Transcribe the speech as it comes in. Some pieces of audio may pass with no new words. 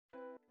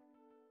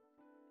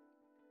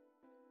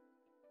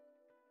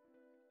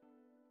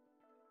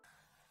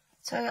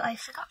So I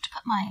forgot to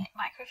put my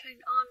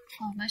microphone on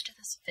for most of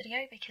this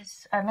video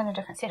because I'm in a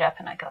different setup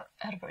and I got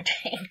out of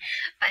routine.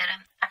 But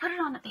I put it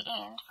on at the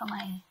end for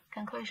my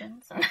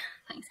conclusions and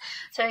things.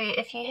 So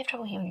if you have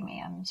trouble hearing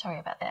me, I'm sorry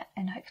about that,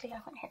 and hopefully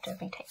I won't have to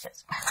retake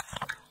this.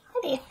 Hi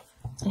there,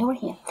 Laura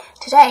here.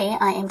 Today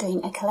I am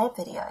doing a collab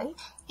video,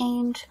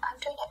 and I'm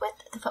doing it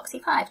with the Foxy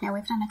Five. Now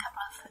we've done a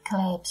couple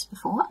of collabs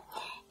before,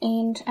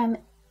 and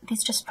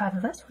there's just 5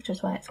 of us, which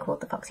is why it's called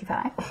the Foxy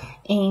Five.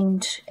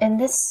 And in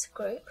this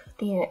group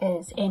there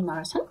is Aynne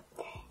Morison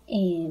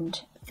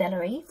and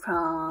Valerie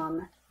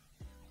from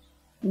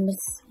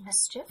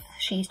Mischief.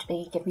 She used to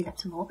be Give Me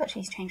Lips and More, but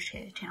she's changed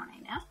her channel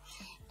name now.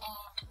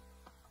 And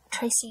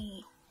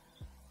Tracy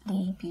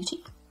Lee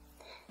Beauty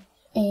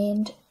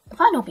and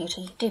Final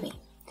Beauty Debbie.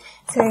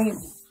 So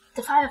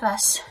the 5 of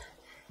us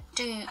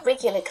do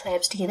regular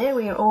collabs together.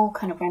 We're all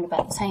kind of around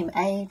about the same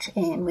age,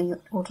 and we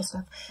all just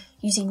love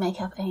using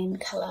makeup and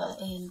colour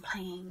and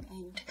playing,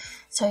 and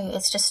so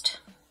it's just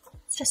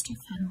a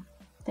fun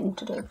thing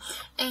to do.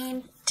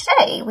 And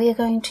today we are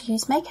going to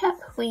use makeup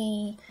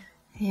we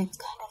have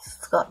kind of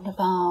forgotten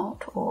about,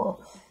 or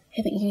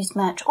haven't used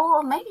much,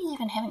 or maybe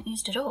even haven't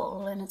used at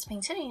all, and it's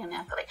been sitting in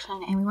our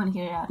collection and we want to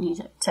get it out and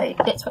use it. So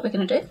that's what we're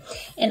going to do.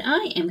 And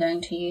I am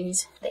going to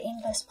use the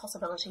Endless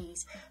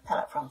Possibilities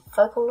palette from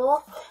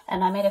Focallure,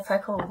 and I made a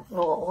Focallure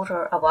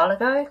order a while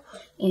ago,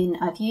 and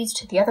I've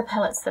used the other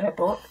palettes that I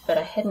bought, but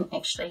I hadn't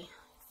actually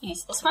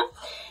used this one.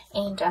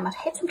 And I've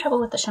had some trouble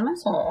with the shimmer,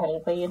 so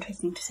it'll be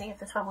interesting to see if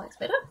this one works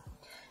better.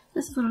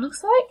 This is what it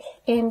looks like,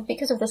 and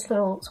because of this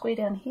little square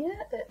down here,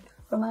 it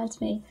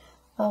reminds me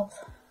of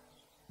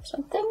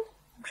something.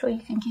 I'm sure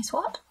you can guess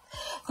what,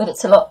 but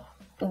it's a lot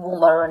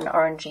warmer and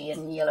orangey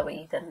and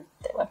yellowy than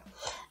that one.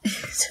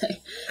 So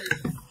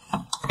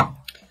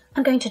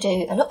I'm going to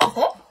do a look with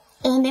it,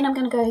 and then I'm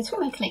going to go through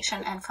my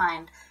collection and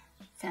find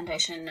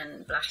foundation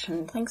and blush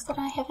and things that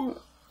I haven't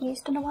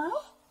used in a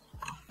while.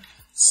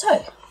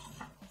 So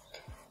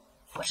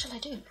what shall I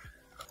do?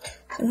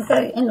 I'm going to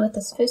go in with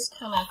this first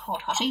colour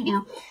called Hottie.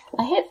 Now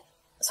I have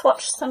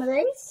swatched some of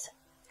these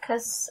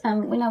because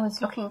when I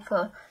was looking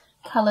for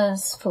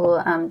colours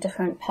for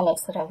different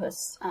palettes that I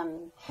was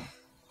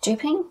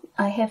duping,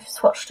 I have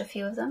swatched a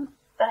few of them,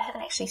 but I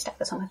haven't actually stuck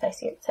this on my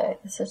face yet, so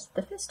this is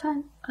the first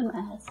time on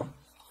my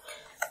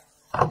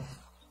eyes.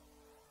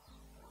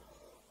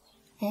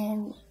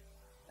 And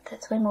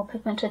that's way more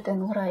pigmented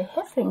than what I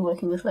have been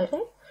working with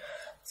lately,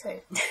 so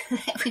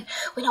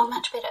we're not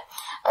much better.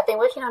 I've been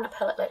working on a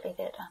palette lately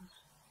that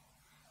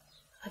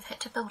I've had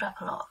to build up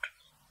a lot,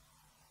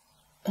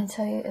 and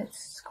so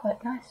it's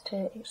quite nice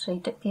to actually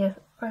dip your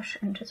brush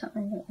into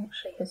something that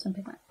actually has some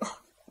pigment.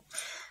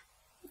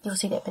 You'll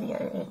see that video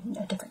in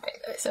a different day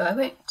though, so I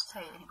won't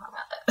say any more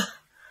about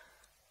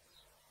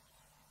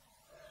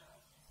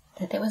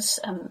that. That was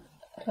a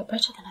lot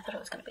brighter than I thought it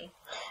was going to be.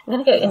 I'm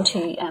going to go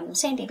into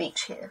Sandy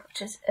Beach here,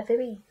 which is a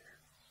very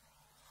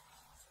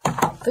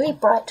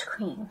bright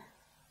cream.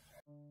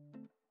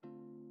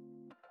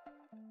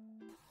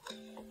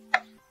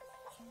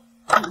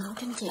 And I'm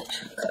going to get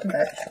cotton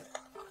bud,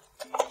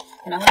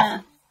 and I want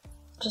to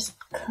just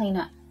clean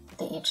up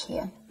the edge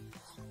here.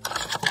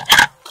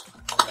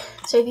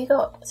 So if you've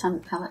got some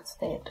palettes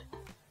that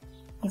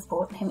you've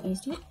bought and haven't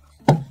used yet,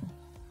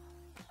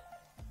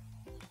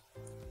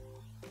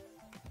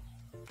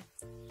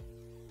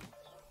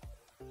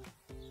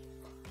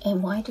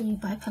 and why do you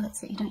buy palettes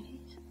that you don't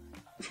use?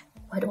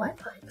 Why do I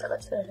buy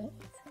palettes that I don't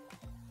use?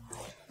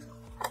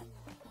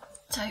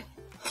 So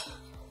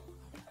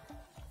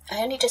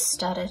I only just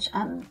started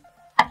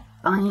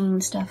buying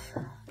stuff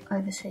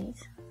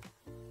overseas,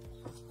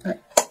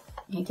 but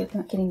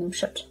getting them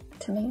shipped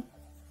to me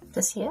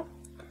this year.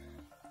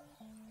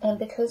 And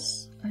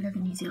because I live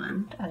in New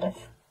Zealand, I live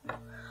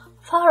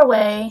far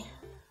away,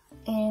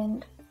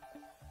 and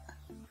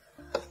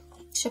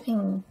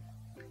shipping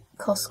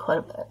costs quite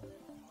a bit,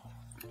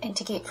 and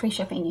to get free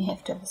shipping you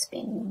have to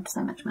spend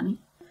so much money.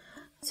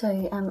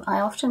 So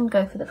I often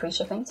go for the free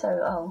shipping,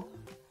 so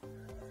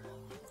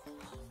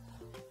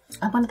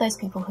I'm one of those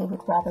people who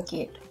would rather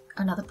get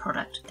another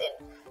product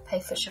than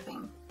pay for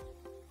shipping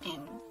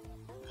and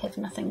have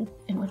nothing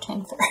in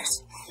return for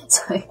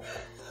it.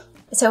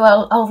 So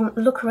I'll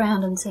look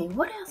around and see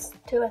what else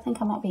do I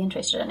think I might be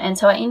interested in, and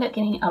so I end up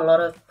getting a lot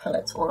of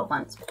palettes all at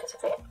once because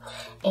of that,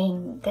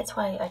 and that's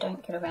why I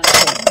don't get around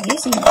to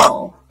using them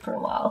all for a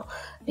while,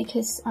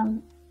 because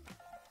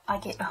I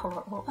get a whole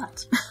lot all at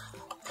once.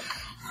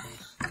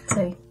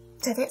 so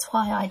that's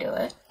why I do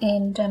it,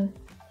 and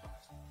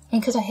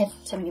because I have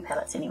so many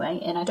palettes anyway,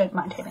 and I don't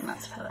mind having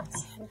lots of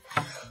palettes.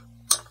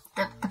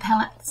 The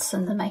palettes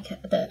and the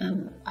makeup,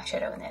 the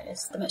eyeshadow and that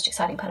is the most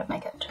exciting part of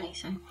makeup to me,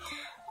 so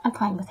I'm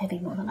fine with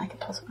having more than I could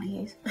possibly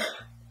use.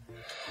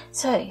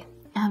 So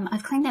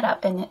I've cleaned that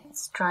up and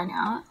it's dry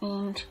now,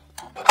 and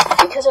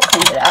because I've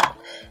cleaned it up,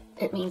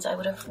 it means I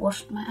would have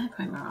washed my eye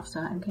primer off,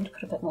 so I'm going to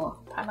put a bit more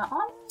primer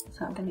on.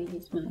 So I'm going to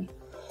use my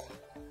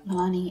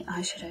Milani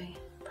eyeshadow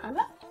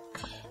primer,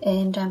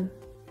 and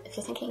if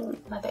you're thinking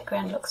my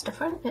background looks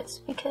different, it's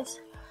because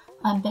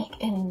I'm back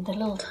in the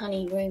little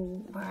tiny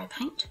room where I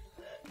paint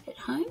at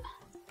home,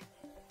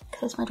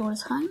 because my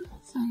daughter's home,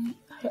 so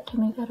I had to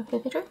move out of her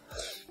bedroom.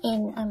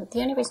 And the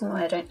only reason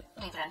why I don't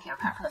leave it in here,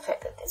 apart from the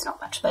fact that there's not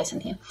much space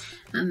in here,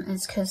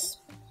 is because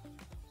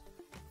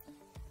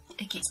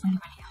it gets really,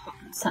 really hot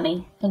and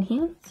sunny in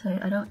here, so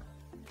I don't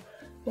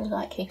really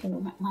like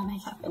keeping my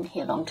makeup in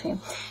here long term,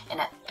 and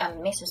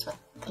it messes with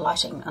the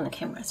lighting on the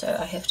camera, so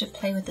I have to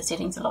play with the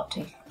settings a lot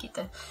to get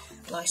the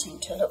lighting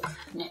to look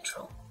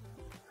natural.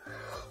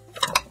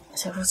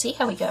 So we'll see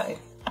how we go.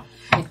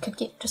 It could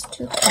get just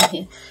too hot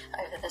in here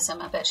over the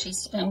summer, but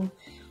she's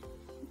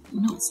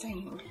not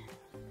staying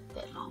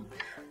that long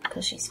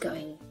because she's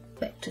going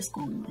back to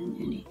school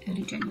in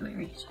early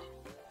January.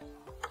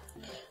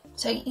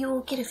 So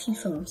you'll get a few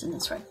films in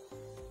this room.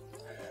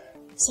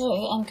 So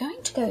I'm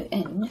going to go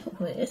in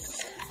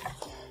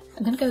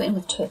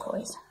with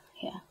turquoise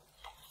here.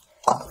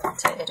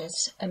 So it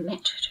is a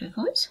matte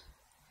turquoise.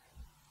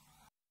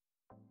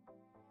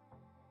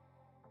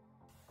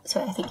 So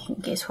I think you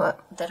can guess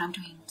that I'm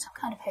doing some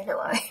kind of halo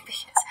eye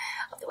because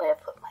of the way I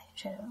put my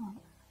shadow on.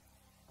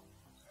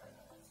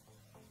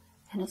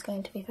 And it's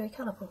going to be very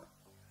colourful.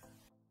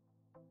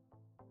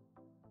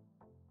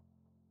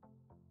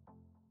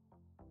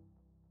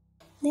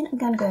 Then I'm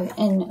going to go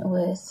in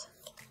with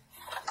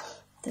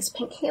this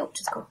pink here,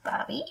 which is called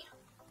Barbie.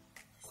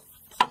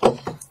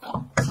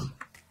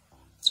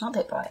 It's not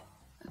that bright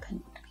a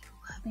pink to be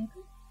Barbie.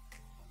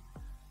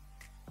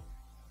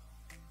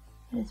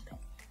 It is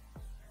pink.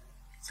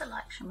 It's a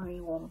light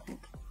shimmery warm pink,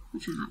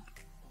 which I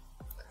like.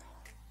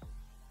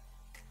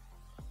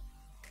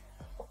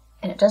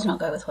 And it does not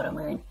go with what I'm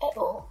wearing at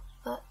all,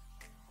 but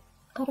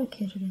I don't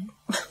care today.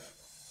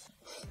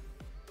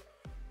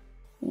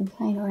 Been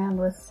playing around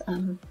with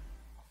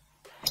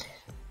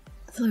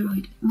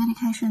thyroid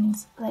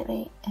medications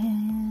lately,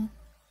 and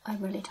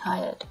I'm really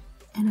tired,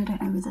 and I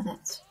don't know whether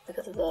that's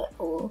because of that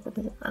or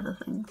because of other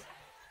things,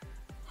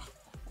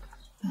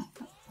 but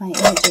my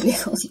energy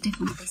levels are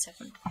definitely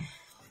suffering. I'm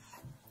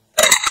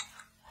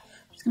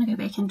just going to go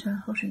back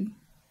into Hottie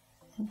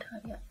and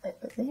tidy up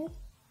that bit there.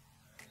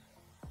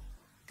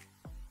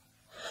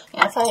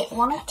 Yeah, if I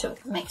wanted to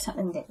make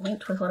something that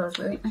went with what I was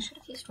wearing, I should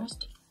have used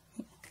Rusty,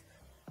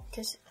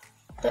 because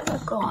that would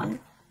have gone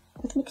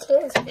with my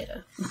clothes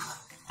better.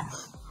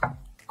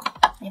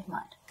 Never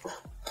mind.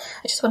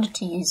 I just wanted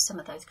to use some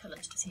of those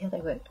colours to see how they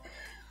worked.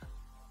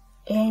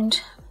 And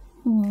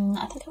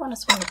I think I want a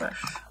smaller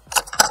brush.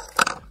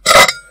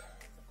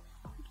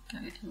 Go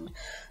in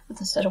with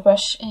this little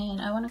brush,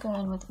 and I want to go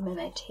in with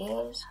Mermaid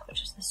Tears,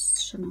 which is this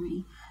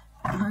shimmery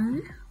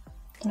blue.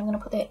 And I'm going to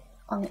put that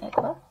on the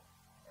aqua.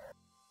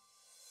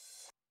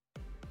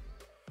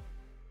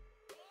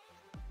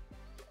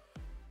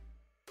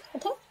 I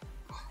think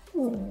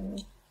I'm going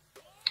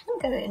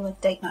to go in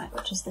with Date Night,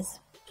 which is this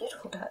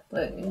beautiful dark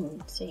blue,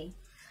 and see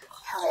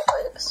how that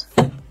works.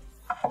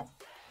 I'll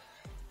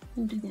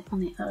do that on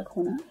the outer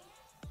corner.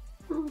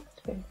 Oh,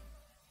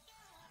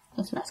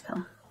 that's a nice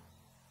colour.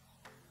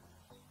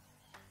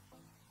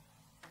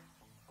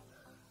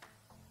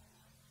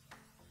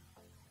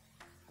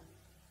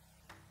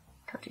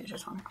 Told you I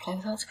just want to play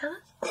with those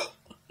colours.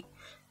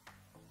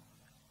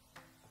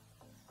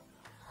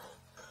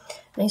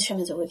 These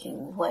shimmers are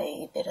working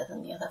way better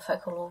than the other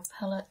Focallure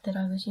palette that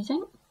I was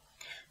using.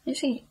 I'm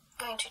actually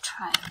going to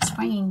try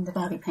spraying the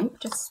Barbie pink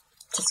just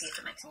to see if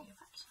it makes any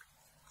difference.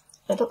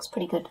 It looks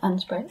pretty good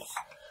unsprayed.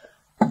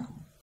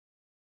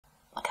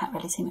 I can't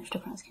really see much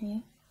difference, can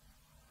you?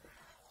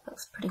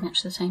 Looks pretty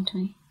much the same to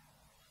me.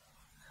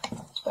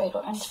 Sprayed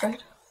or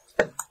unsprayed.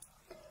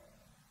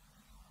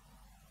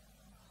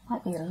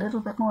 Might be a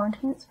little bit more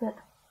intense, but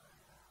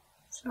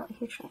it's not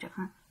hugely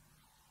different.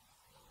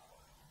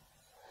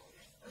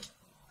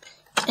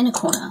 Inner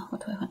corner,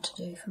 what do I want to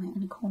do for my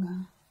inner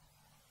corner?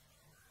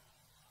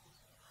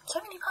 So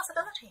many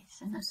possibilities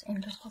in this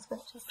Endless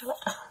Possibilities palette.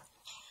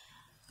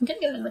 I'm going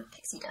to go in with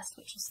Pixie Dust,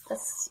 which is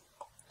this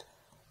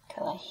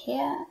colour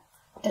here.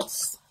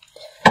 It's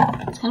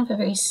kind of a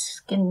very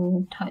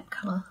skin type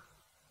colour,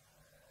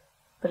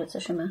 but it's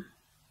a shimmer.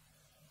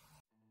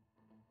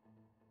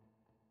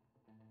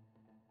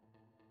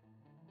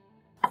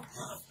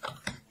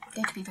 It's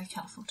going to be very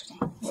colourful today.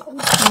 I'm going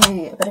to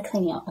do a bit of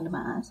cleaning up under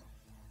my eyes.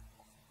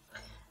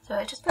 So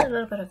I just put a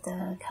little bit of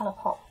the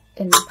Colourpop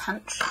in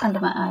Punch under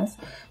my eyes,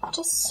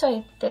 just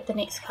so that the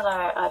next colour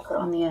I put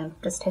on there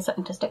just has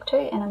something to stick to,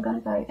 and I'm going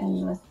to go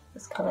in with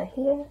this colour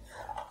here.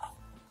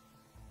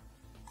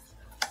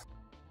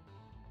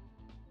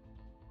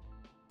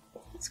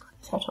 It's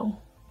quite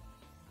subtle.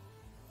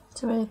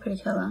 It's a really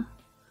pretty colour.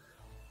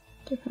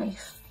 Definitely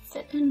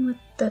fit in with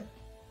the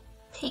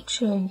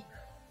peachy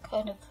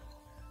kind of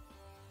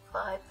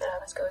vibe that I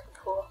was going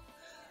for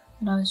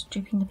when I was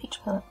duping the peach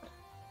palette.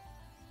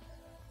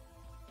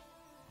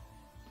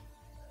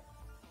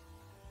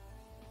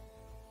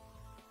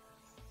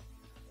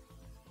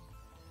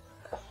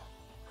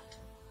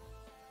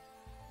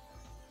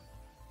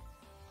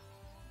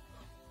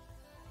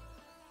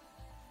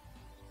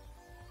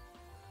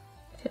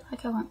 I feel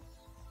like I want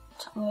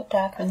something a bit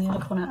darker in the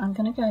other corner. I'm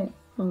going to go,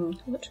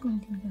 which one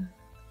am I going to go?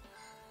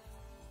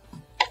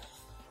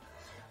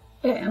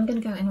 Yeah, I'm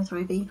going to go in with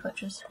Ruby,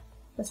 which is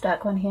this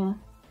dark one here.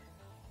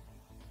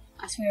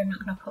 I swear I'm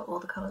not going to put all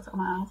the colours on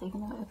my eyes,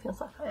 even though it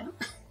feels like I am.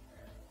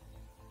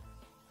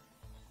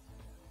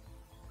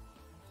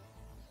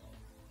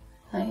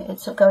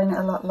 It's going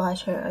a lot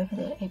lighter over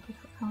that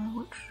apricot colour,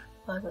 which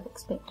I would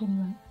expect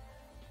anyway.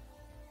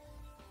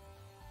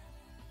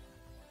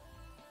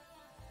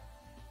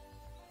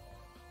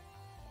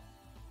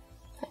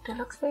 In fact, it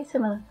looks very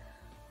similar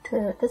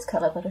to this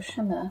colour, but a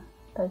shimmer,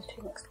 those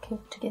two mixed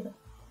together.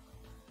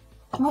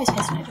 I'm always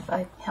fascinated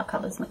by how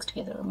colours mix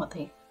together and what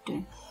they do.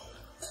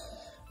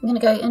 I'm going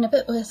to go in a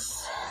bit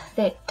with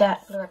that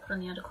dark blue I put on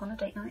the outer corner,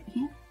 date night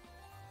here,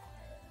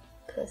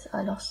 because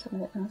I lost some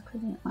of it when I was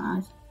cleaning up my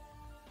eyes.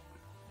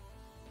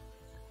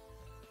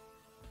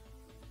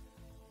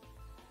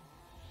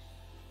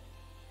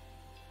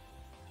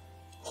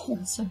 It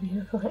was so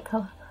beautiful, that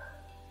colour.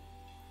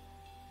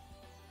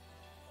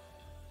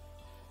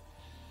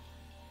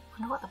 I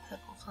wonder what the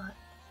purple's like.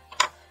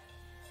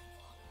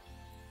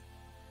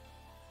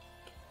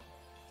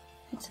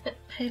 It's a bit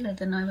paler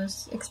than I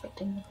was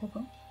expecting the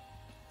purple.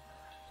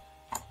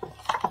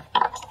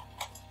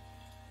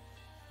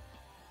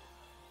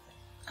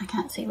 I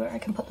can't see where I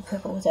can put the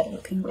purple without it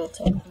looking weird,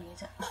 so I'm going to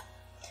use it.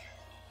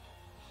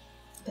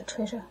 But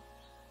treasure.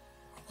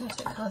 There's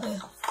the colour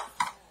there.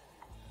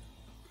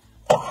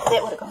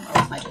 That would have gone well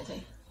with my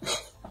jersey.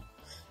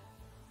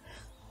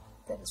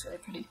 That is really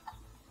pretty.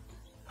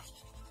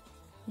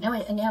 Now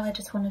I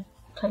just want to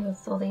play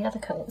with all the other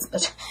colours,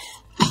 but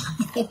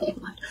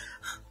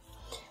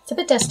it's a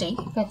bit dusty,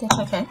 but that's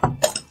okay.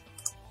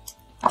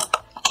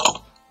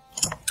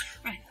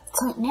 Right,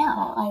 so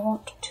now I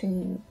want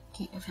to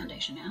get a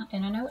foundation out,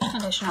 and I know which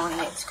foundation I want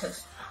to use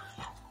because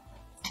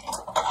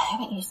I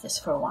haven't used this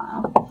for a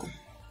while.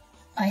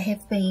 I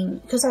have been,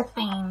 because I've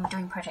been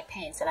doing project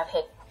pans and I've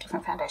had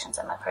different foundations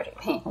in my project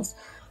pans.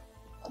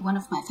 One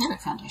of my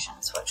favourite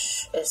foundations,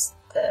 which is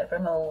the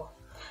Rimmel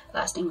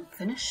Lasting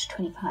Finish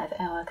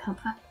 25-Hour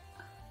Comfort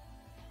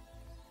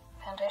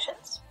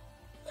Foundations.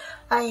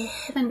 I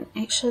haven't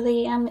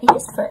actually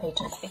used for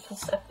ages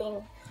because I've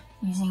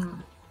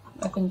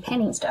been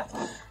panning stuff.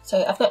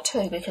 So I've got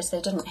two because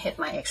they didn't hit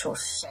my actual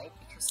shape,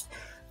 because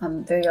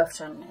very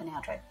often in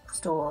our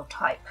drugstore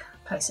type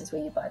places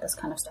where you buy this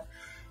kind of stuff,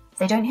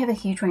 they don't have a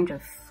huge range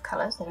of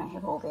colours, they don't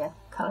have all their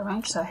colour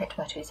range, so I had to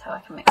buy two so I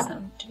can mix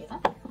them together,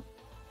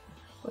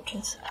 which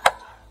is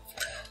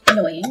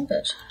annoying,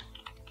 but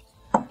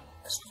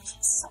as long as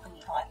it's something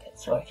you like,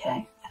 it's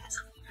okay. If it's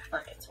something you don't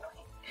like, it's annoying.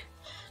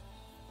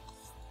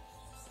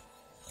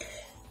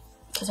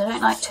 Because I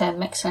don't like to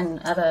mix in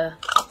other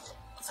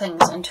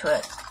things into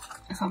it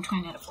if I'm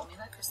trying out a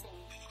formula, because then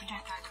I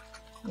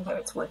don't know whether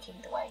it's working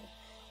the way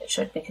it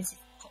should because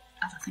you've put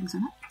other things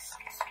in it.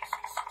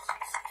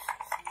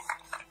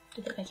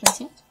 Did that make any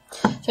sense?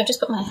 So I've just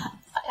put my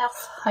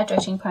e.l.f.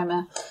 Hydrating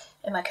Primer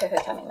in my Cocoa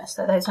Gummy Mist,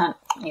 so those aren't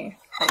new.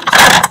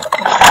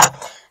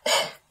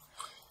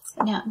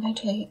 Now I'm going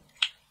to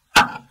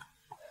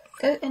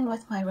go in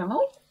with my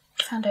Rimmel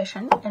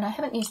foundation, and I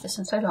haven't used this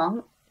in so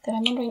long that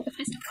I'm wondering if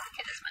I still like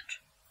it as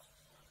much.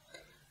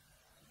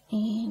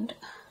 And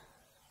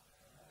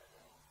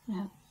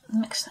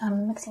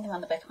I'm mixing them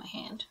on the back of my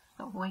hand,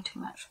 but way too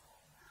much.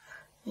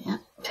 Yeah.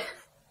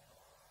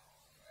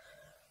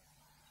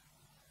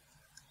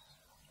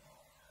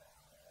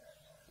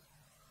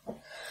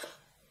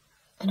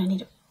 And I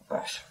need a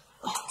brush.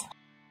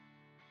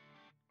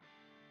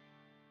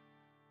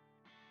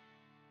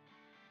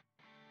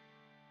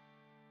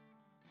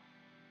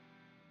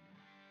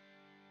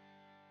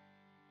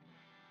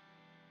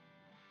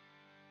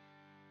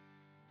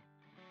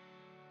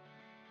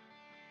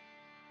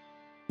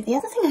 The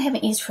other thing I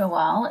haven't used for a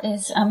while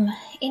is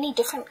any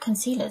different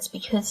concealers,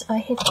 because I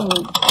have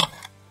been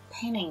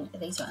panning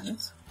these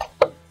ones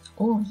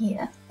all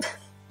year.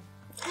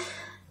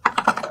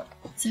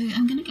 So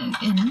I'm going to go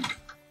in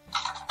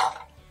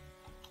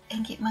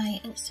and get my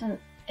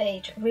Instant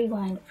Age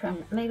Rewind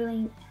from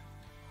Maybelline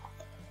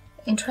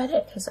and try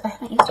that, because I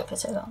haven't used it for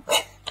so long.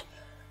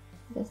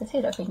 As I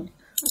said, I've been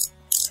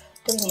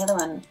doing the other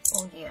one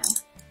all year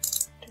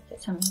to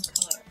get some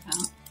colour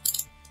out.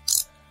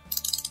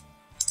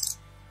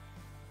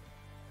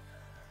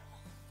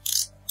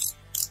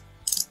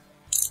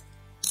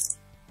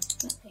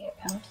 There it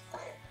comes.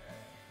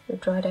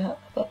 We've dried out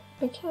a bit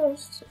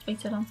because it's been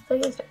so long since I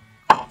used it.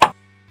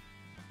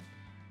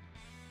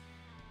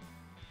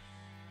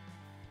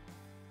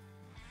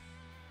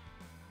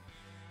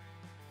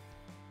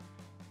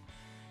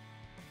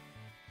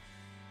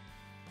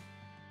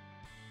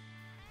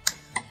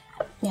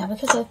 Now,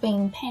 because I've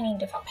been panning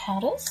different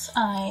powders,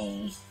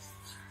 I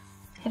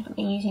haven't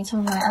been using some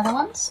of my other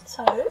ones,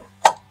 so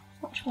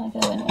what shall I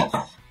go in with?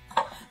 I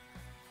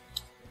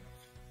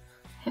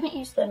haven't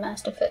used the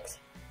Master Fix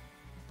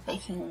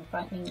Baking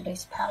Brightening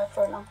Loose Powder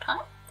for a long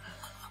time,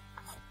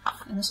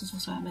 and this is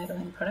also a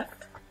Maybelline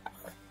product,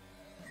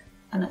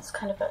 and it's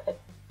kind of a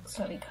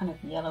slightly kind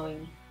of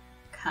yellowy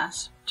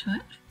cast to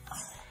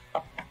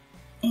it,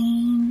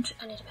 and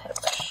I need a powder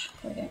brush.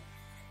 Here we go.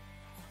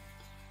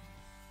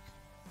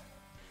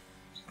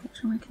 Make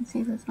sure my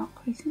concealer's not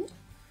creasing.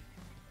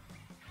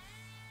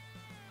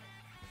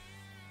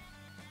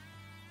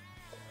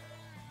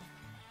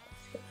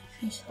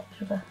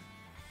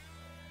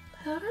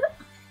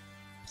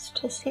 just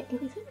to set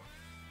everything.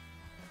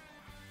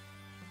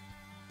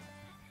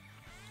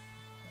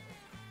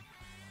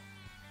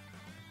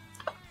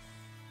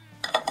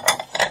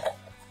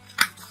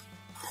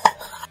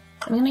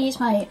 I'm going to use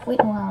my Wet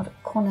n Wild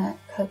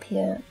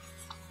Cornucopia.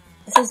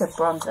 This is a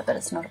bronzer, but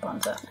it's not a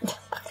bronzer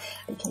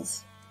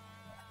because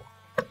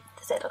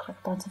does that look like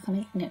a bronzer for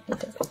me? No, it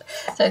doesn't.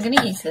 So I'm going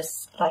to use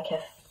this like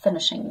a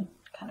finishing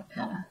kind of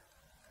powder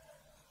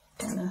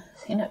in the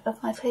centre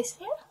of my face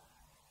here.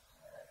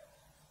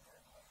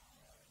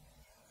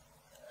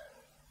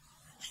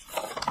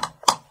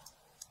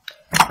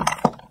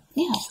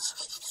 Now,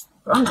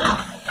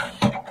 bronzer.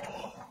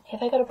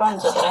 Have I got a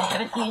bronzer that I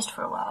haven't used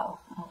for a while?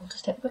 I'll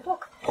just have a good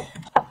look.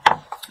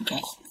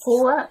 Okay,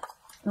 for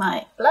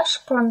my blush,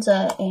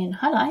 bronzer and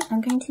highlight, I'm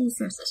going to use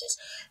this. This is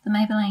the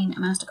Maybelline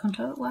Master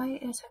Contour. Why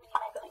are so many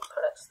Maybelline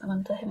products the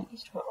ones I haven't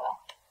used for a while?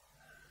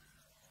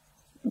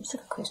 It's a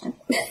good question.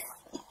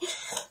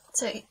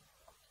 So, it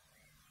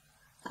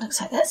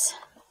looks like this.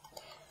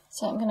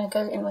 So I'm going to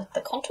go in with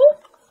the contour.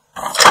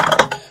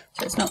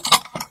 So it's not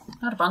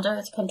a bronzer,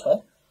 it's a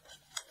contour.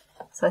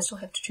 So I still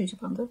have to choose a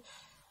bronzer.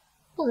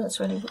 Oh, that's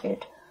really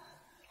weird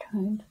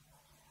toned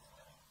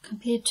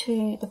compared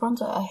to the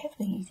bronzer I have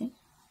been using.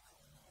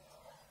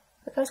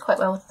 It goes quite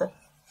well with the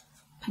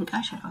pink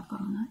eyeshadow I've got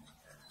on that.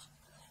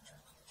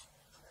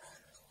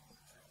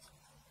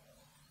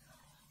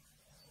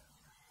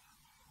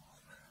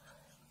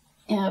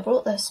 Yeah, I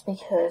brought this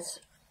because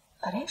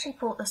I'd actually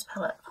brought this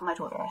palette for my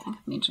daughter. I think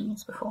I've mentioned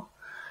this before.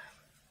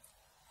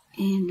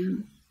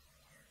 And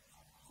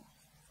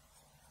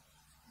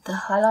the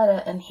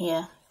highlighter in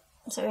here,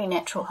 it's a very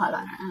natural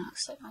highlighter and it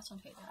looks so nice on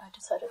here that I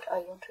decided I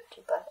wanted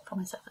to buy it for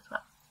myself as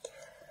well.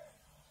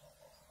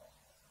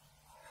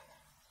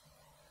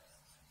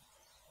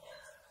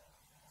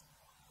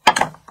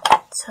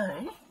 So,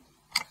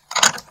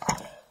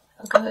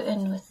 I'll go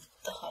in with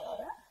the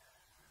highlighter.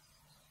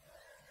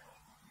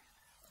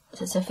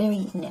 It's a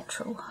very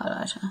natural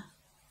highlighter.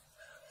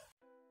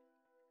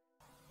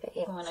 But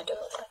even when I do it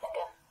with my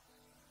finger,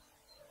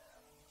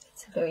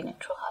 it's a very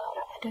natural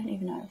highlighter. I don't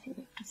even know if you'll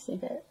be able to see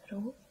that at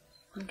all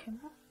on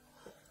camera.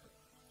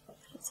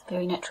 It's a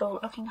very natural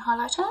looking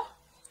highlighter.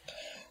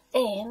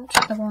 And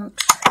I want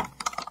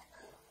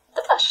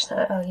the blush, so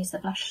I'll use the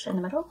blush in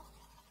the middle.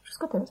 Just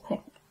good that it's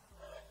pink.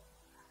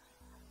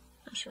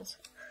 Blush is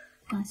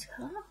a nice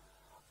colour.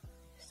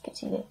 Just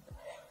gives you that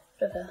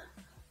bit of a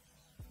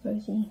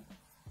rosy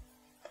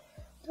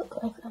look.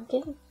 I'm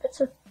getting bits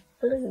of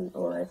blue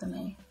all over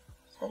me.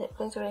 So that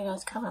blue's a really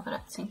nice colour, but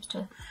it seems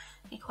to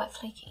be quite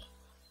flaky.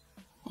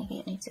 Maybe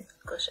it needs a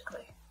glitter glue.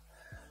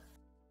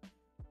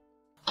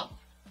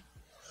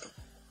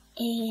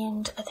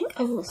 And I think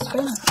I will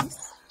spray my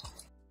face.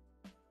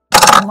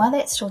 And while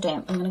that's still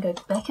damp, I'm going to go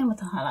back in with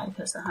the highlighter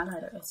because the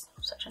highlighter is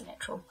such a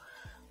natural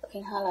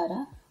looking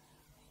highlighter.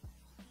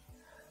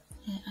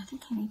 Yeah, I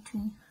think I need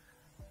to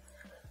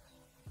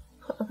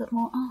put a bit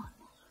more on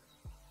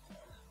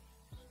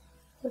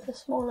with a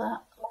smaller,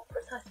 more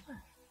precise brush.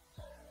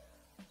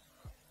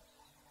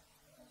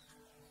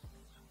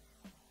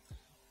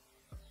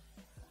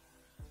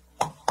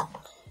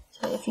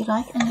 So if you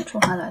like a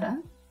natural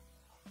highlighter,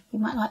 you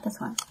might like this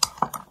one.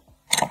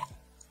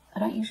 I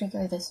don't usually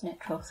go this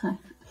natural, so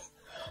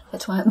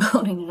that's why I'm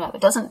building it up.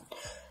 It doesn't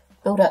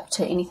build up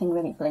to anything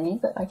really blingy,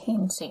 but I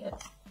can see it.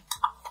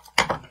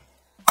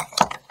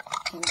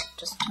 And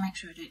just to make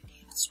sure I don't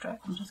have a stroke,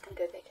 I'm just going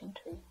to go back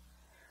into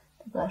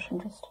the blush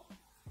and just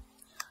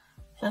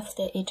buff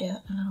that edge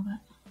out a little bit.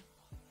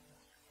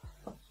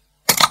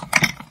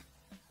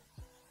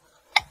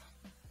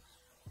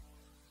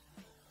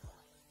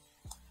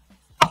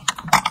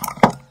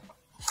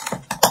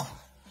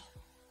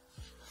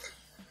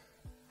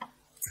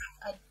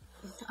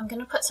 I'm going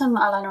to put some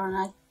eyeliner on.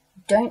 I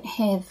don't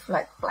have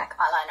like black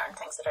eyeliner and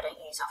things that I don't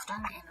use often,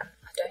 and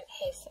I don't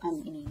have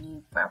any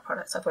new brow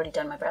products. I've already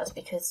done my brows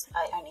because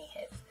I only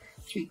have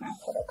 3 brow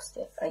products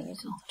that I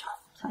use all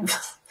the time. So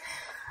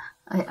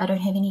I don't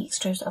have any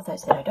extras of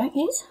those that I don't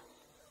use.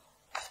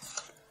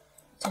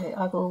 So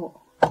I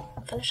will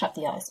finish up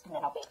the eyes and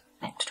then I'll be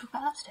back to talk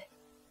about lipstick.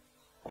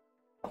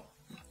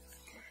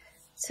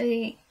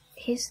 So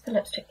here's the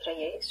lipstick that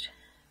I used.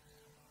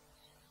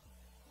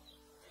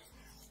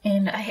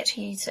 And I had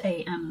to use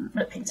a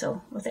lip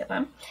pencil with that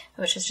one,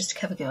 which is just a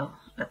CoverGirl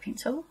lip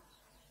pencil.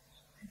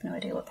 I have no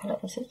idea what colour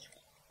this is.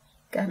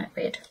 Garnet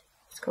Red,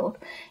 it's called.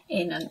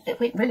 And it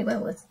went really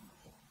well with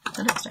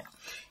the lipstick.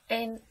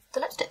 And the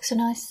lipstick's a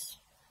nice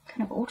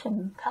kind of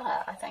autumn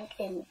colour, I think.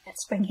 And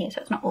it's spring here,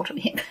 so it's not autumn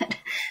yet, but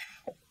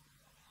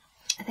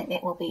I think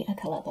that will be a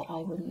colour that I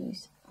will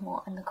use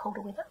more in the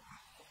colder weather.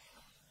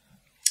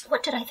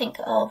 What did I think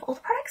of all the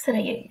products that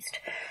I used?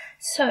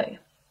 So,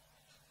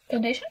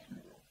 foundation.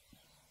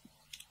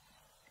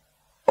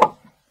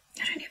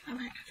 I don't have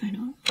my microphone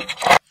on.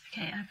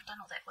 Okay, I've done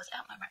all that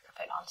without my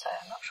microphone on, so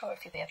I'm not sure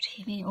if you'll be able to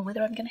hear me or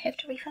whether I'm going to have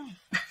to refilm.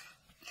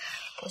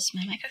 Because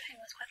my microphone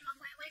was quite a long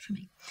way away from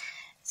me.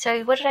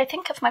 So what did I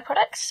think of my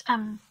products?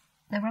 The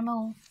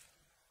Rimmel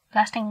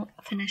Lasting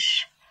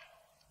Finish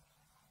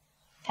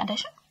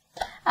Foundation.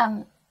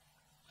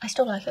 I I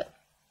still like it.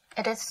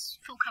 It is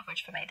full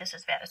coverage for me. This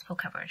is about as full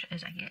coverage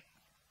as I get.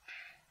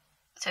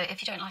 So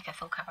if you don't like a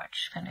full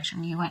coverage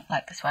foundation, you won't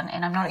like this one.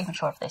 And I'm not even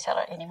sure if they sell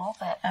it anymore,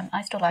 but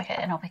I still like it,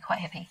 and I'll be quite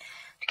happy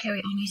to carry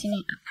on using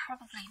it.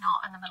 Probably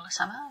not in the middle of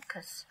summer,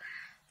 because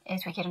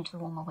as we get into the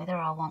warmer weather,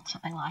 I'll want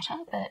something lighter,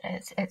 but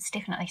it's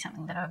definitely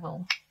something that I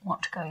will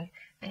want to go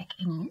back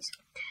and use.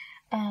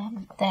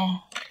 The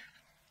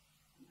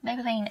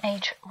Maybelline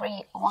Age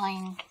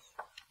Rewind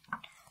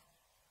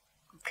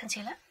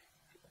concealer.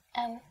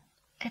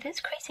 It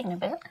is creasing a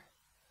bit.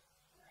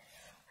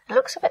 It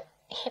looks a bit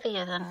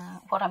heavier than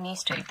what I'm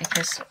used to,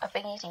 because I've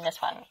been using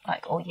this one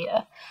like all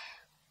year,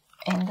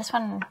 and this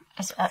one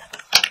is a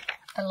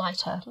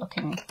lighter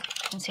looking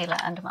concealer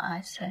under my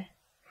eyes, so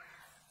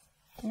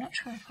I'm not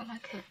sure if I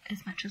like it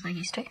as much as I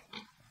used to.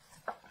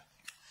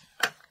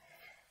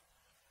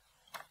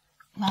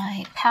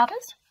 My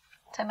powders,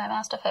 so my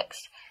Master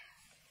Fix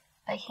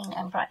Baking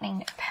and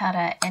Brightening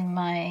Powder and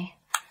my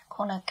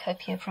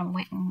Cornucopia from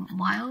Wet n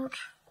Wild.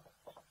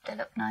 They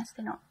look nice,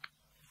 they're not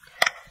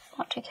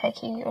too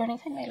cakey or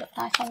anything, they look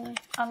nice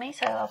on me,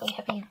 so I'll be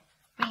happy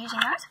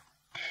reusing those.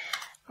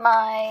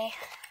 My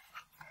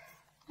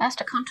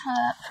Master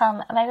Contour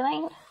from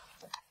Maybelline,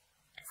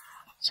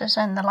 so it's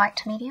in the light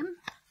to medium.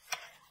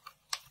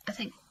 I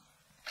think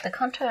the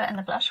contour and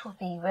the blush will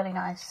be really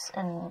nice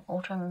in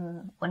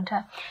autumn,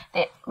 winter.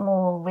 That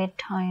more red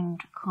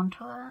toned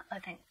contour, I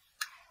think,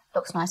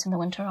 looks nice in the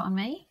winter on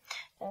me.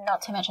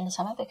 Not so much in the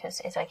summer, because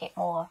as I get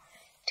more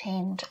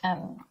tanned,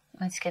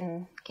 my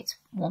skin gets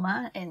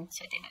warmer, and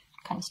so then it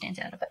kind of stands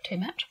out a bit too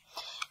much.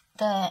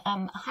 The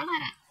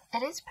highlighter,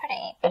 it is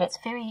pretty, but it's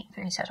very,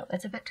 very subtle.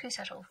 It's a bit too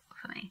subtle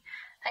for me.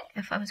 I think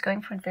if I was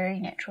going for a very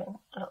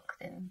natural look,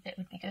 then that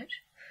would be good.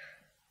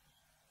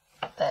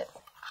 But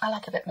I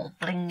like a bit more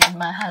bling in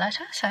my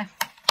highlighter, so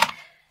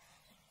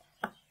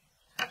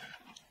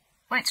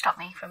won't stop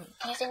me from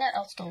using it.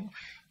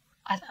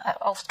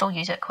 I'll still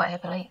use it quite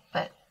happily,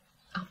 but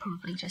I'll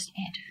probably just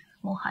add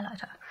more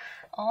highlighter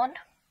on.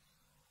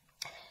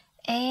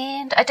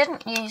 And I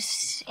didn't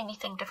use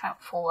anything different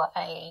for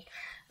a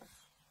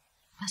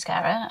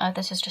mascara.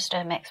 This is just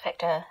a Max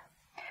Factor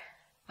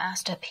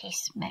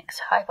Masterpiece Max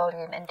High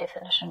Volume and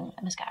Definition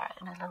mascara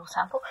in a little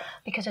sample,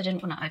 because I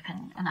didn't want to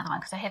open another one,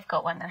 because I have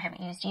got one that I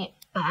haven't used yet,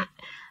 but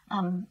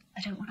I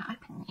don't want to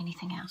open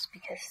anything else,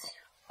 because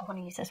I want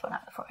to use this one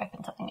up before I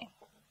open something new.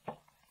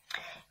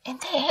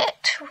 And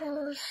that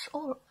was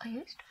all I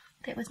used.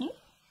 That was new.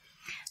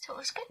 So it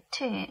was good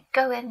to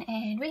go in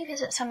and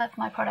revisit some of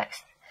my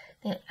products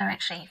that are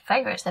actually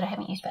favourites that I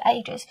haven't used for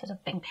ages, because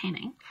I've been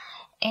panning,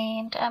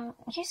 and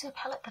use a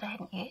palette that I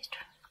hadn't used.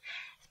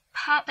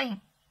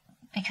 Partly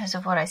because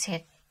of what I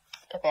said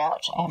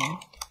about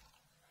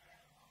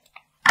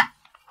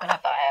when I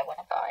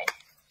buy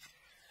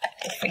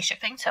with free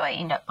shipping, so I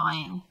end up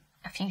buying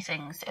a few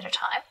things at a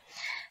time.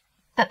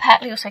 But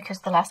partly also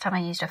because the last time I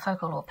used a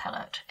Focallure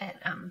palette,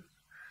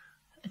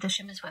 the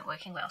shimmers weren't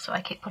working well, so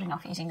I kept putting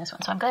off using this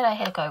one. So I'm glad I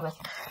had to go with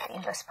the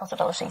Endless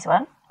Possibilities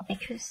one,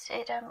 because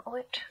it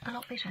worked a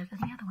lot better than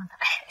the other one that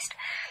I used.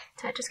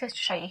 So it just goes to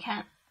show you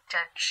can't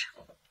judge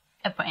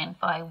a brand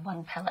by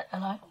one palette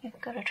alone.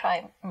 You've got to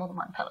try more than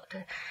one palette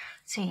to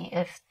see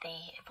if the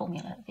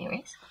formula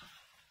varies.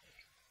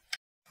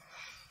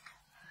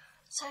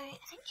 So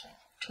thank you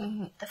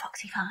to the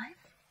Foxy Five,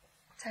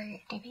 so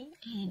Debbie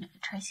and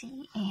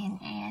Tracy and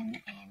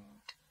Anne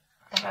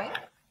and Valerie,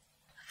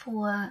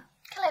 for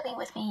collabing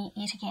with me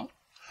yet again.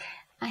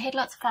 I had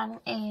lots of fun,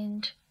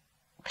 and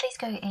please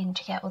go and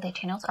check out all their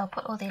channels. I'll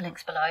put all their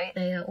links below.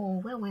 They are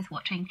all well worth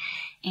watching,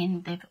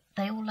 and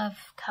they all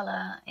love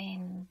colour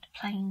and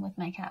playing with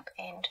makeup,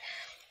 and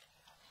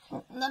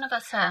none of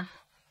us are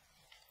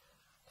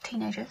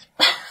teenagers,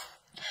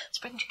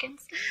 spring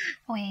chickens.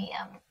 We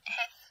have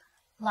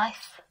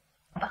life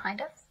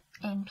behind us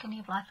and plenty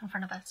of life in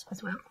front of us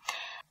as well.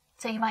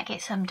 So you might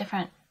get some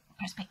different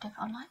perspective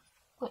on life,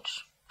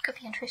 which could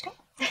be interesting.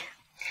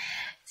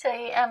 So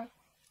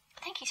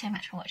thank you so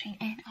much for watching,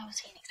 and I will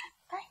see you next time.